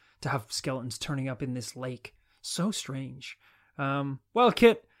 years, to have skeletons turning up in this lake. So strange. Well,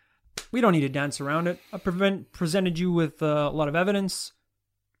 Kit, we don't need to dance around it. I presented you with a lot of evidence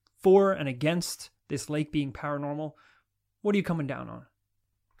for and against this lake being paranormal. What are you coming down on?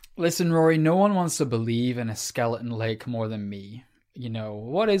 Listen, Rory, no one wants to believe in a skeleton lake more than me. You know,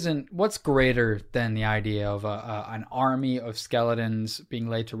 what's greater than the idea of an army of skeletons being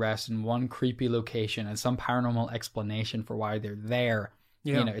laid to rest in one creepy location and some paranormal explanation for why they're there?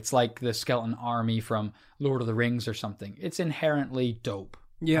 Yeah. You know, it's like the skeleton army from Lord of the Rings or something. It's inherently dope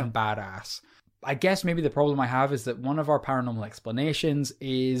and badass. I guess maybe the problem I have is that one of our paranormal explanations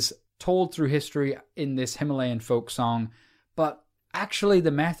is told through history in this Himalayan folk song, but actually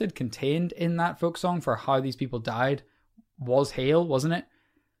the method contained in that folk song for how these people died was hail, wasn't it?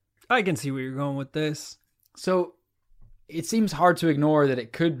 I can see where you're going with this. So it seems hard to ignore that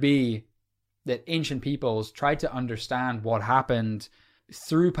it could be that ancient peoples tried to understand what happened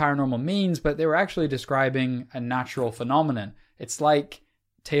through paranormal means, but they were actually describing a natural phenomenon. It's like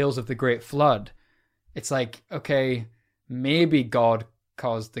Tales of the Great Flood. It's like, okay, maybe God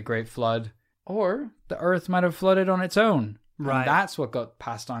caused the Great Flood, or the earth might have flooded on its own. Right. And that's what got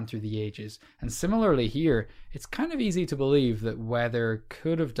passed on through the ages. And similarly here, it's kind of easy to believe that weather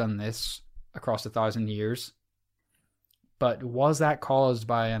could have done this across 1,000 years. But was that caused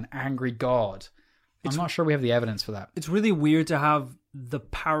by an angry God? I'm not sure we have the evidence for that. It's really weird to have the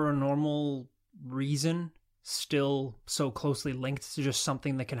paranormal reason still so closely linked to just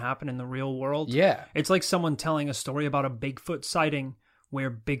something that can happen in the real world. Yeah. It's like someone telling a story about a Bigfoot sighting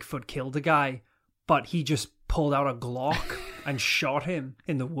where Bigfoot killed a guy, but he just pulled out a Glock and shot him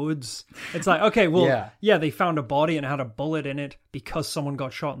in the woods. It's like, okay, well, yeah, they found a body and it had a bullet in it because someone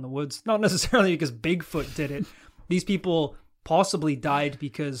got shot in the woods. Not necessarily because Bigfoot did it. These people possibly died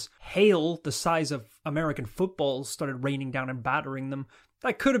because hail the size of American footballs started raining down and battering them.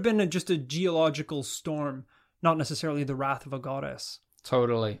 That could have been just a geological storm, not necessarily the wrath of a goddess.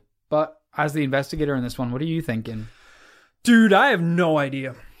 Totally. But as the investigator in this one, what are you thinking? Dude, I have no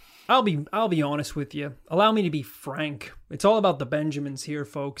idea. I'll be honest with you. Allow me to be frank. It's all about the Benjamins here,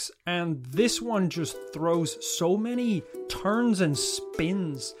 folks. And this one just throws so many turns and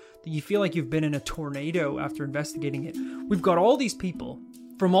spins that you feel like you've been in a tornado after investigating it. We've got all these people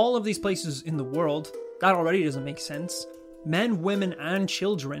from all of these places in the world. That already doesn't make sense. Men, women, and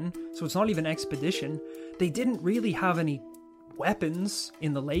children. So it's not even expedition. They didn't really have any weapons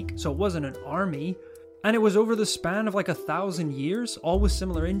in the lake, so it wasn't an army. And it was over the span of like 1,000 years, all with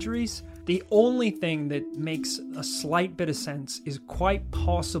similar injuries. The only thing that makes a slight bit of sense is quite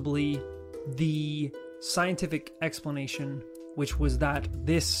possibly the scientific explanation, which was that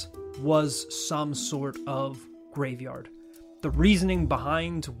this was some sort of graveyard. The reasoning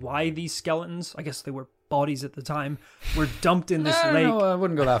behind why these skeletons, I guess they were bodies at the time, were dumped in this lake. No, I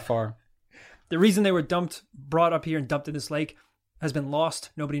wouldn't go that far. The reason they were brought up here and dumped in this lake has been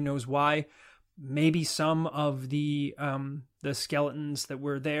lost. Nobody knows why. Maybe some of the skeletons that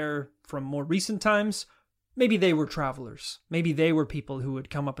were there from more recent times, maybe they were travelers. Maybe they were people who had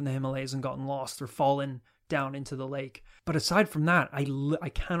come up in the Himalayas and gotten lost or fallen down into the lake. But aside from that,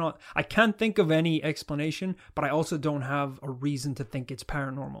 I can't think of any explanation, but I also don't have a reason to think it's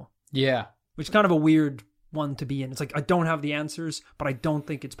paranormal. Yeah. Which is kind of a weird one to be in. It's like, I don't have the answers, but I don't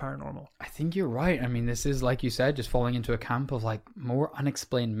think it's paranormal. I think you're right. I mean, this is, like you said, just falling into a camp of like more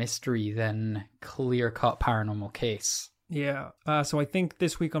unexplained mystery than clear-cut paranormal case. Yeah. So I think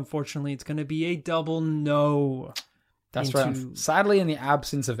this week, unfortunately, it's going to be a double no. That's right. Sadly, in the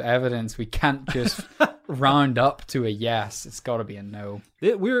absence of evidence, we can't just round up to a yes. It's got to be a no.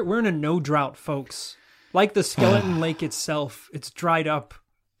 We're in a no drought, folks. Like the Skeleton Lake itself, it's dried up.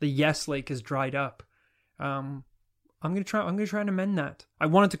 The Yes Lake is dried up. I'm gonna try and amend that. I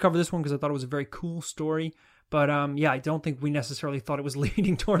wanted to cover this one because I thought it was a very cool story, but I don't think we necessarily thought it was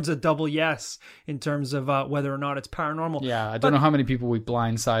leading towards a double yes in terms of whether or not it's paranormal. Yeah, I don't know how many people we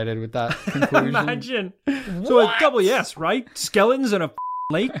blindsided with that conclusion. Imagine. So a double yes, right? Skeletons in a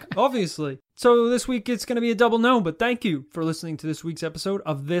lake, obviously. So this week it's going to be a double no, but thank you for listening to this week's episode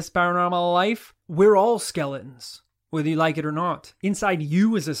of This Paranormal Life. We're all skeletons, whether you like it or not. Inside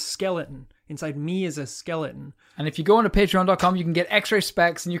you is a skeleton. Inside me is a skeleton. And if you go on to patreon.com, you can get X-ray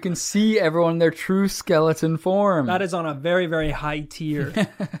specs and you can see everyone in their true skeleton form. That is on a very, very high tier.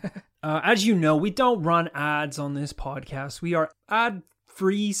 As you know, we don't run ads on this podcast. We are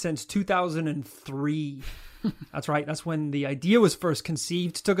ad-free since 2003. That's right. That's when the idea was first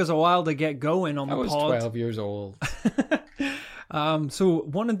conceived. It took us a while to get going on the pod. I was 12 years old. So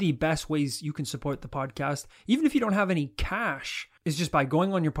one of the best ways you can support the podcast, even if you don't have any cash, is just by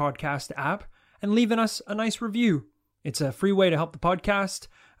going on your podcast app and leaving us a nice review. It's a free way to help the podcast.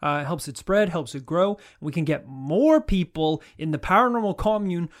 It helps it spread, helps it grow. We can get more people in the paranormal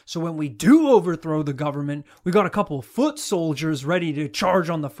commune, so when we do overthrow the government, we got a couple foot soldiers ready to charge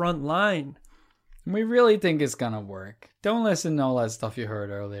on the front line. We really think it's gonna work. Don't listen to all that stuff you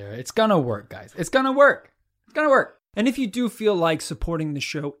heard earlier. It's gonna work, guys. It's gonna work. It's gonna work. And if you do feel like supporting the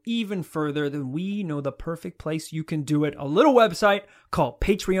show even further, then we know the perfect place you can do it. A little website called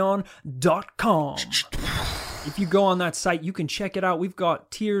patreon.com. If you go on that site, you can check it out. We've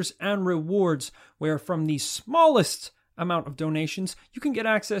got tiers and rewards where from the smallest amount of donations, you can get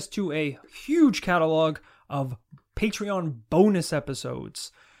access to a huge catalog of Patreon bonus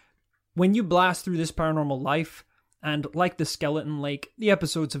episodes. When you blast through This Paranormal Life, and like the Skeleton Lake, the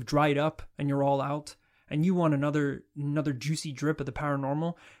episodes have dried up and you're all out, and you want another juicy drip of the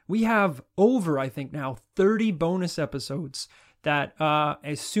paranormal, we have over, I think now, 30 bonus episodes that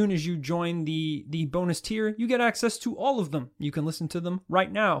as soon as you join the bonus tier, you get access to all of them. You can listen to them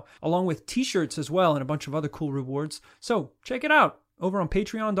right now, along with t-shirts as well and a bunch of other cool rewards. So check it out over on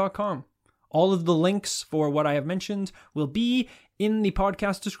patreon.com. All of the links for what I have mentioned will be in the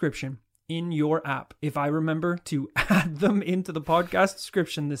podcast description in your app, if I remember to add them into the podcast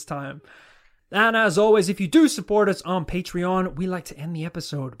description this time. And as always, if you do support us on Patreon, we like to end the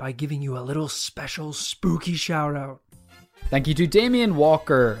episode by giving you a little special spooky shout out. Thank you to Damien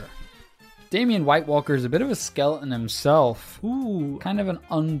Walker. Damien White Walker is a bit of a skeleton himself. Ooh. Kind of an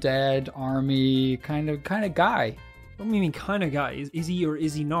undead army kind of guy. What do you mean kind of guy? Is he or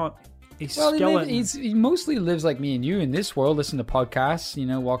is he not a Well, skeleton? he mostly lives like me and you in this world, listen to podcasts,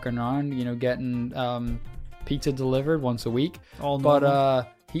 walking around, getting pizza delivered once a week. All normal.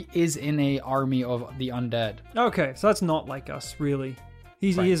 But he is in a army of the undead. Okay, so that's not like us, really.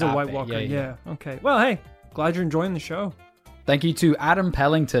 He Right, is a that White bit, Walker, yeah. Okay. Well, hey, glad you're enjoying the show. Thank you to Adam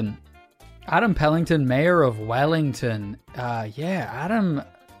Pellington. Adam Pellington, mayor of Wellington. Adam,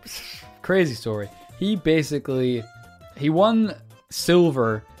 crazy story. He won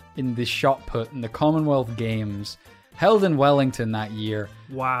silver in the shot put in the Commonwealth Games held in Wellington that year.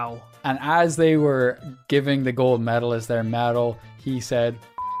 Wow. And as they were giving the gold medalist their medal, he said,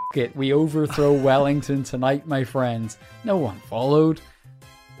 "F it, we overthrow Wellington tonight, my friends." No one followed.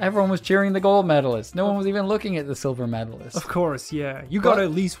 Everyone was cheering the gold medalist. No one was even looking at the silver medalist. Of course, yeah. You got to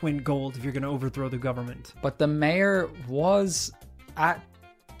at least win gold if you're going to overthrow the government. But the mayor was at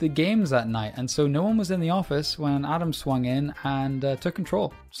the games that night, and so no one was in the office when Adam swung in and took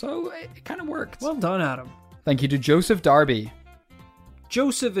control. So it kind of worked. Well done, Adam. Thank you to Joseph Darby.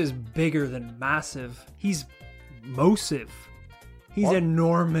 Joseph is bigger than massive. He's mosive. He's What?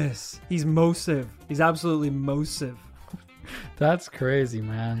 enormous. He's mosive. He's absolutely mosive. That's crazy,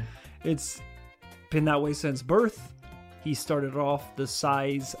 man. It's been that way since birth. He started off the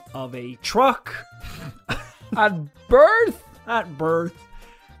size of a truck At birth? at birth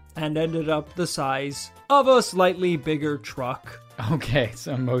and ended up the size of a slightly bigger truck. Okay,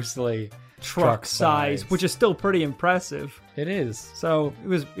 so mostly Truck size, which is still pretty impressive. it is. So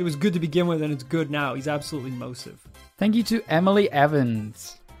it was good to begin with, and it's good now. He's absolutely mosive. Thank you to Emily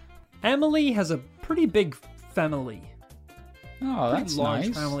Evans. Emily has a pretty big family. Oh, Pretty that's large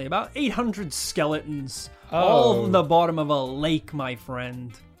nice. family. About 800 skeletons. All on the bottom of a lake, my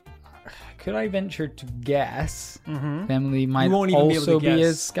friend. Could I venture to guess Emily might You won't even be able to also be a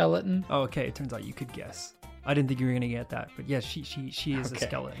guess. skeleton? Oh, okay, it turns out you could guess. I didn't think you were going to get that. But yes, she is Okay. a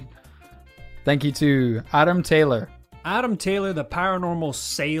skeleton. Thank you to Adam Taylor. Adam Taylor, the paranormal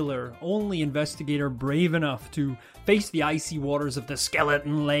sailor, only investigator brave enough to face the icy waters of the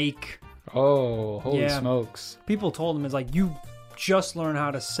Skeleton Lake. Oh, holy Yeah. smokes. People told him, it's like, you just learn how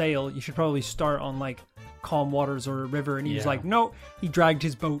to sail. You should probably start on, like, calm waters or a river. And he was Yeah. like, no. He dragged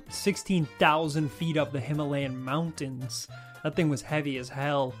his boat 16,000 feet up the Himalayan mountains. That thing was heavy as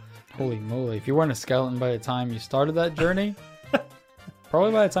hell. Holy moly. If you weren't a skeleton by the time you started that journey,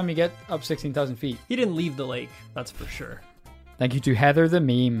 probably by the time you get up 16,000 feet. He didn't leave the lake, that's for sure. Thank you to Heather the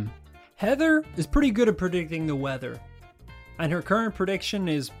Meme. Heather is pretty good at predicting the weather. And her current prediction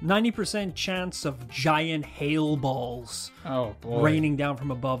is 90% chance of giant hail balls Oh, boy. raining down from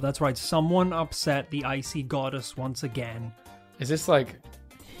above. That's right, someone upset the icy goddess once again. Is this like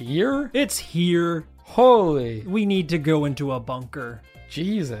here? It's here. Holy We need to go into a bunker.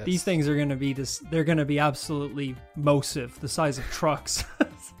 Jesus. These things are going to be they're going to be absolutely mosive, the size of trucks.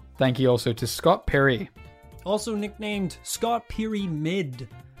 Thank you also to Scott Perry. Also nicknamed Scott Peary Mid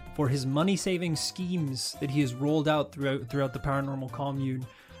for his money-saving schemes that he has rolled out throughout the paranormal commune.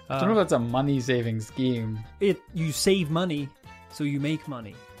 I don't know if that's a money-saving scheme. You save money, so you make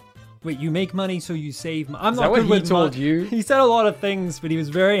money. Wait, you make money, so you save money. I'm Is not that what good he with told money. you? He said a lot of things, but he was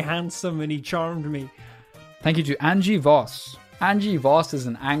very handsome and he charmed me. Thank you to Angie Voss. Angie Voss is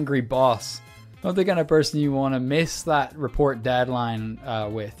an angry boss. Not the kind of person you want to miss that report deadline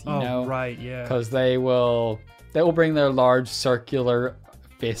with, you know? Right, yeah. Because they will bring their large circular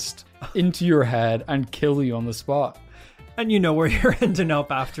fist into your head and kill you on the spot. And you know where you're ending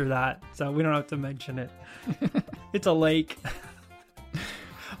up after that, so we don't have to mention it. It's a lake.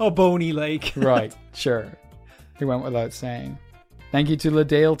 A bony lake. Right, sure. He went without saying. Thank you to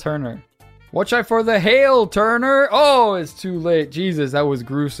LaDale Turner. Watch out for the hail, Turner! Oh, it's too late. Jesus, that was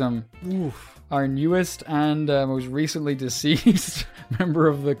gruesome. Oof. Our newest and most recently deceased member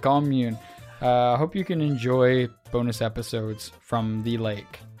of the commune. I hope you can enjoy bonus episodes from the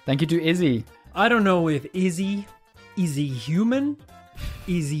lake. Thank you to Izzy. I don't know if is he human?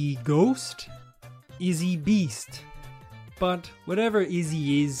 Is he ghost? Is he beast? But whatever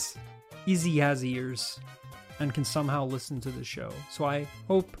Izzy is, Izzy has ears. and can somehow listen to the show. So I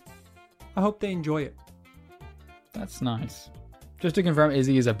hope they enjoy it. That's nice. Just to confirm,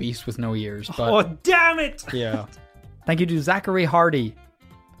 Izzy is a beast with no ears. But Oh, damn it! yeah. Thank you to Zachary Hardy.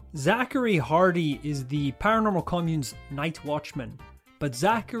 Zachary Hardy is the Paranormal Commune's night watchman, but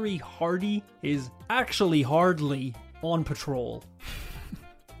Zachary Hardy is actually hardly on patrol.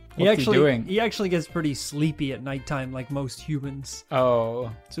 What's he doing? He actually gets pretty sleepy at nighttime, like most humans. Oh.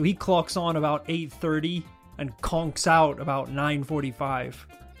 So he clocks on about 8:30 and conks out about 9:45.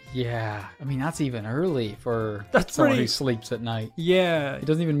 Yeah. I mean, that's even early for That's someone pretty- who sleeps at night. Yeah, He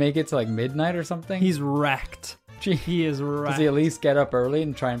doesn't even make it to like midnight or something? he's wrecked. Gee. He is wrecked. Does he at least get up early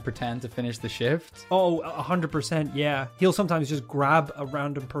and try and pretend to finish the shift? Oh, 100%, yeah. He'll sometimes just grab a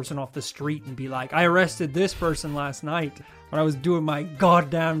random person off the street and be like, I arrested this person last night when I was doing my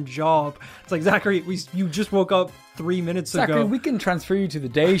goddamn job. It's like, Zachary, you just woke up 3 minutes Zachary, ago. we can transfer you to the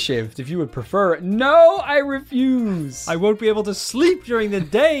day shift if you would prefer. No, I refuse. I won't be able to sleep during the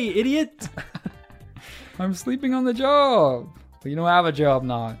day, idiot. I'm sleeping on the job. But you don't have a job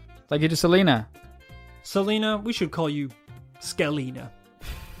now. Thank you to Selena. Selena, we should call you Skelina.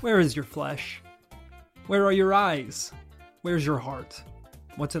 Where is your flesh? Where are your eyes? Where's your heart?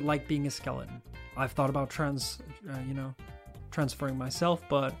 What's it like being a skeleton? I've thought about transferring myself,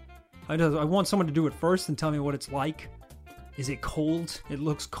 but I want someone to do it first and tell me what it's like. Is it cold? It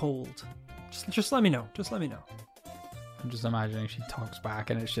looks cold. Just let me know. Just let me know. I'm just imagining she talks back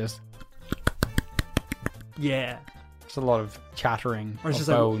and it's just Yeah. a lot of chattering Or it's of just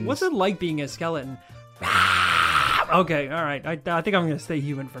bones. like, what's it like being a skeleton? Okay, all right. I think I'm gonna stay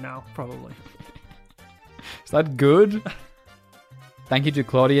human for now, probably. Is that good? Thank you to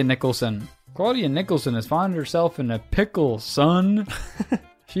Claudia Nicholson. Claudia Nicholson has found herself in a pickle, son.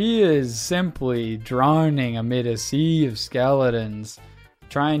 She is simply drowning amid a sea of skeletons,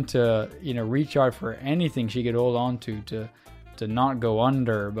 trying to, reach out for anything she could hold on to not go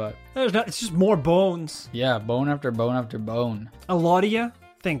under. But It's just more bones. yeah, bone after bone after bone. Eladia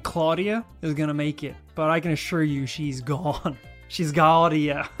think Claudia is gonna make it, but I can assure you she's gone. She's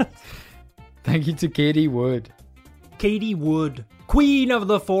Gaudia. Thank you to Katie Wood. Katie Wood, queen of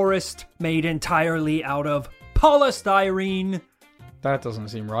the forest, made entirely out of polystyrene. That doesn't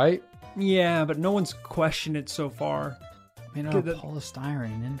seem right. Yeah, but no one's questioned it so far. Made out of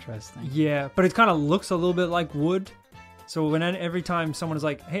polystyrene, interesting. Yeah, but it kind of looks a little bit like wood. So every time someone is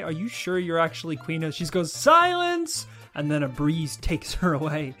like, hey, are you sure you're actually queen of... She goes, silence! And then a breeze takes her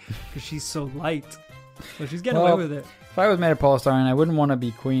away because she's so light. So she's getting away with it. If I was made of polystyrene, I wouldn't want to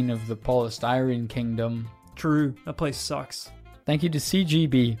be queen of the polystyrene kingdom. True, that place sucks. Thank you to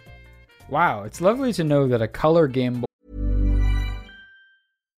CGB. Wow, it's lovely to know that a color game...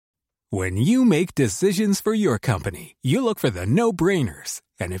 When you make decisions for your company, you look for the no-brainers.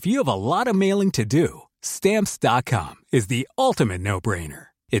 And if you have a lot of mailing to do, Stamps.com is the ultimate no-brainer.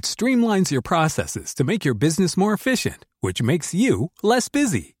 It streamlines your processes to make your business more efficient, which makes you less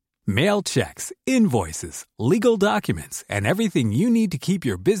busy. Mail checks, invoices, legal documents, and everything you need to keep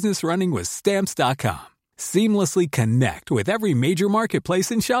your business running with Stamps.com. Seamlessly connect with every major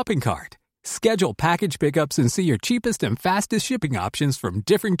marketplace and shopping cart. Schedule package pickups and see your cheapest and fastest shipping options from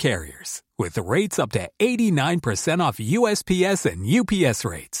different carriers. With rates up to 89% off USPS and UPS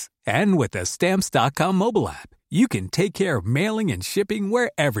rates. And with the Stamps.com mobile app, you can take care of mailing and shipping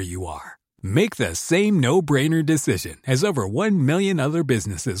wherever you are. Make the same no-brainer decision as over 1 million other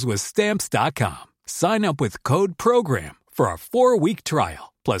businesses with Stamps.com. Sign up with code PROGRAM for a 4-week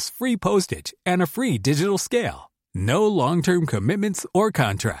trial, plus free postage and a free digital scale. No long-term commitments or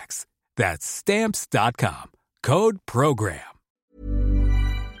contracts. That's Stamps.com. Code PROGRAM.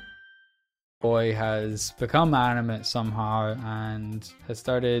 Boy has become animate somehow and has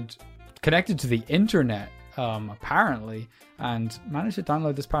started connected to the internet, apparently, and managed to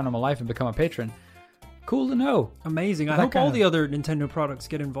download This Paranormal Life and become a patron. Cool to know. Amazing. I hope all the other Nintendo products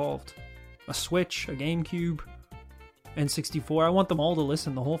get involved. A Switch, a GameCube, N64. I want them all to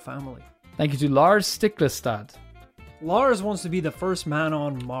listen, the whole family. Thank you to Lars Stiklestad. Lars wants to be the first man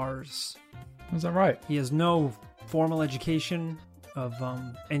on Mars. Is that right? He has no formal education of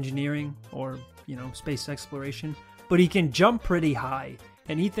engineering or, space exploration, but he can jump pretty high.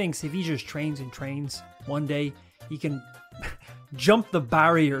 And he thinks if he just trains and trains, one day he can jump the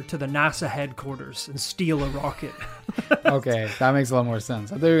barrier to the NASA headquarters and steal a rocket. Okay, that makes a lot more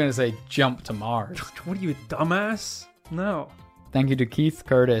sense. I thought you were going to say jump to Mars. What are you, a dumbass? No. Thank you to Keith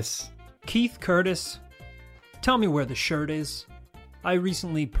Curtis. Keith Curtis, tell me where the shirt is. I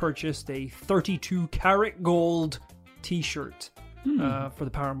recently purchased a 32 karat gold t-shirt for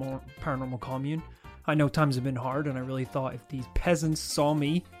the Paranormal Commune. I know times have been hard, and I really thought if these peasants saw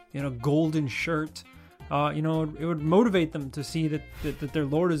me in a golden shirt, It would motivate them to see that their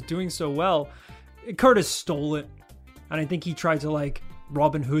lord is doing so well. Curtis stole it, and I think he tried to, like,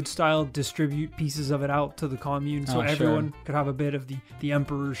 Robin Hood style distribute pieces of it out to the commune so everyone could have a bit of the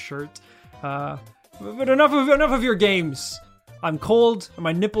Emperor's shirt. But enough of your games. I'm cold and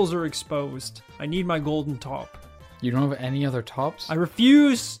my nipples are exposed. I need my golden top. You don't have any other tops? I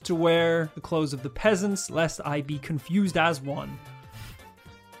refuse to wear the clothes of the peasants, lest I be confused as one.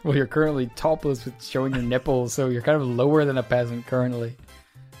 Well, you're currently topless with showing your nipples, so you're kind of lower than a peasant currently.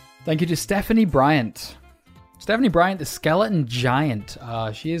 Thank you to Stephanie Bryant. Stephanie Bryant, the skeleton giant.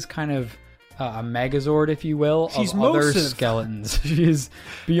 She is kind of a megazord, if you will, She's of other Mosif. skeletons. She's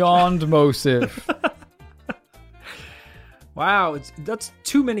beyond Mosif. Wow, that's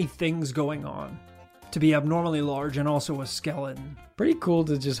too many things going on to be abnormally large and also a skeleton. Pretty cool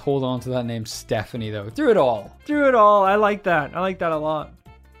to just hold on to that name Stephanie, though. Through it all. I like that. I like that a lot.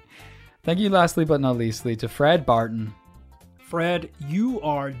 Thank you, lastly but not leastly, to Fred Barton. Fred, you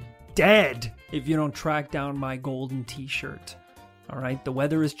are dead if you don't track down my golden t-shirt. Alright, the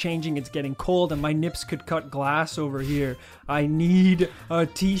weather is changing, it's getting cold, and my nips could cut glass over here. I need a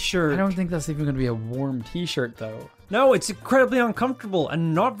t-shirt. I don't think that's even going to be a warm t-shirt, though. No, it's incredibly uncomfortable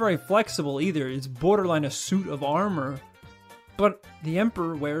and not very flexible either. It's borderline a suit of armor. But the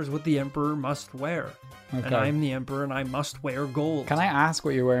Emperor wears what the Emperor must wear. Okay. And I'm the Emperor and I must wear gold. Can I ask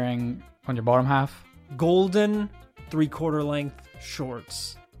what you're wearing on your bottom half? Golden 3/4 length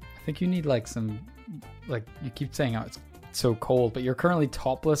shorts. I think you need like some, like you keep saying, oh, it's so cold, but you're currently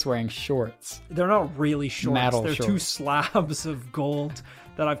topless wearing shorts. They're not really shorts. Metal They're shorts. 2 slabs of gold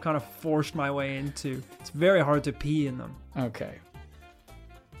that I've kind of forced my way into. It's very hard to pee in them. Okay.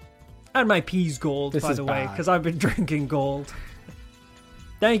 And my pee's gold, This by is the way, bad. because I've been drinking gold.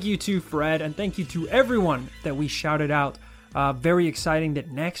 Thank you to Fred, and thank you to everyone that we shouted out. Very exciting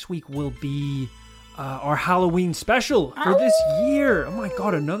that next week will be our Halloween special for this year. Oh my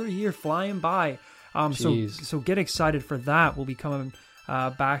god, another year flying by. So get excited for that. We'll be coming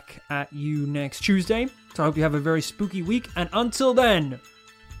back at you next Tuesday. So I hope you have a very spooky week, and until then,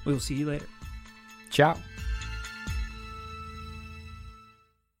 we'll see you later. Ciao.